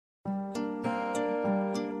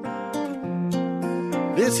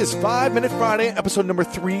This is 5 Minute Friday, episode number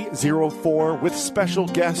 304, with special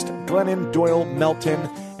guest Glennon, Doyle, Melton,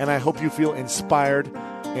 and I hope you feel inspired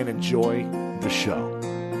and enjoy the show.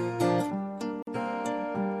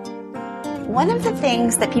 One of the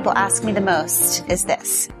things that people ask me the most is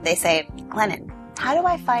this. They say, Glennon, how do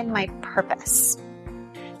I find my purpose?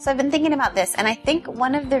 So I've been thinking about this, and I think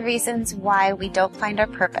one of the reasons why we don't find our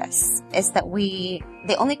purpose is that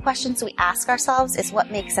the only questions we ask ourselves is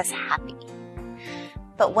what makes us happy.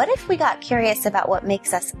 But what if we got curious about what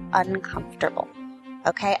makes us uncomfortable?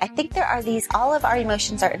 Okay, I think all of our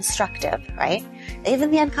emotions are instructive, right?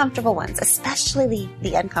 Even the uncomfortable ones, especially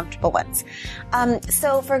the uncomfortable ones.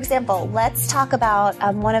 So for example, let's talk about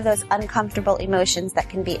one of those uncomfortable emotions that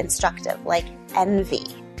can be instructive, like envy.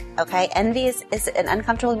 Okay, envy is an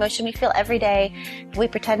uncomfortable emotion we feel every day. We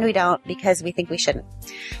pretend we don't because we think we shouldn't.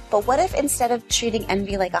 But what if instead of treating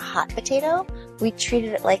envy like a hot potato, we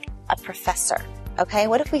treated it like a professor? Okay,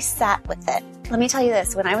 what if we sat with it? Let me tell you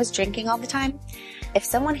this, when I was drinking all the time, if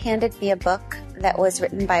someone handed me a book that was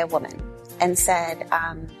written by a woman and said,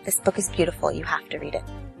 this book is beautiful, you have to read it,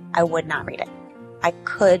 I would not read it. I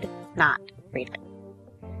could not read it.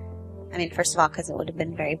 I mean, first of all, because it would have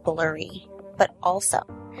been very blurry, but also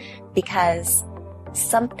because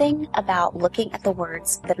something about looking at the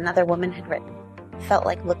words that another woman had written felt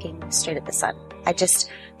like looking straight at the sun. I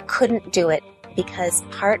just couldn't do it because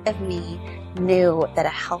part of me knew that a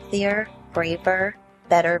healthier, braver,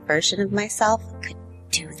 better version of myself could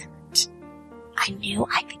do that. I knew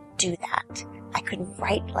I could do that. I could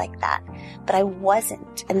write like that, but I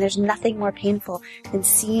wasn't. And there's nothing more painful than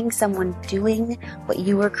seeing someone doing what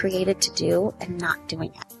you were created to do and not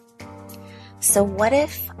doing it. So what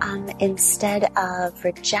if instead of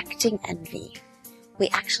rejecting envy, we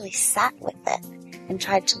actually sat with it and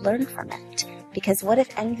tried to learn from it? Because what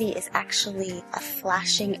if envy is actually a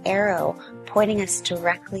flashing arrow pointing us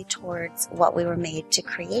directly towards what we were made to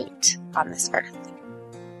create on this earth?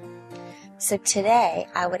 So today,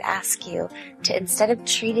 I would ask you to, instead of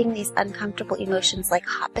treating these uncomfortable emotions like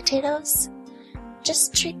hot potatoes,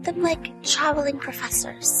 just treat them like traveling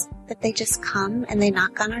professors. That they just come and they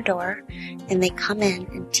knock on our door and they come in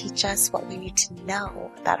and teach us what we need to know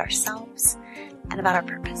about ourselves and about our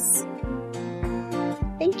purpose.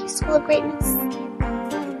 Thank you, School of Greatness.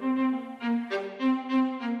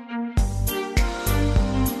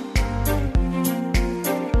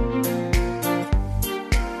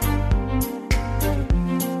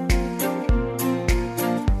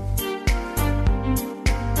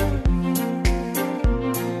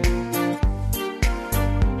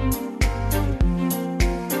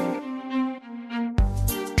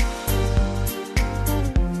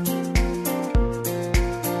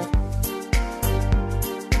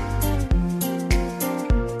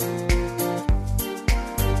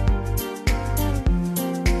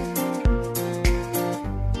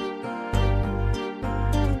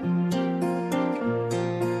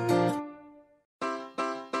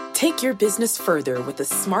 Take your business further with the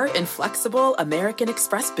smart and flexible American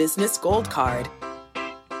Express Business Gold Card.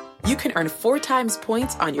 You can earn 4 times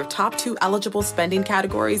points on your top 2 eligible spending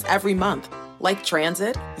categories every month, like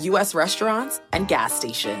transit, U.S. restaurants, and gas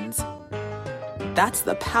stations. That's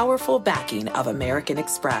the powerful backing of American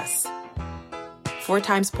Express. 4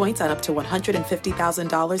 times points on up to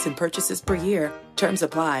 $150,000 in purchases per year. Terms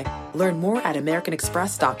apply. Learn more at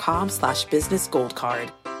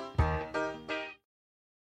americanexpress.com/businessgoldcard.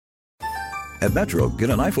 At Metro,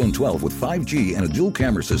 get an iPhone 12 with 5G and a dual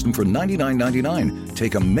camera system for $99.99.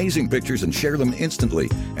 Take amazing pictures and share them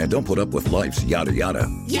instantly. And don't put up with life's yada yada.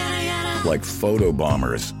 Yada yada. Like photo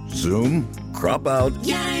bombers. Zoom, crop out,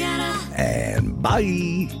 yada yada. And bye.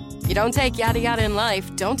 You don't take yada yada in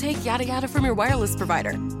life, don't take yada yada from your wireless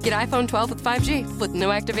provider. Get iPhone 12 with 5G with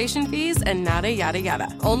no activation fees and nada yada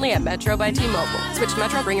yada. Only at Metro by T-Mobile. Switch to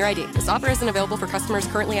Metro, bring your ID. This offer isn't available for customers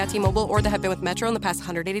currently at T-Mobile or that have been with Metro in the past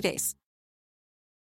 180 days.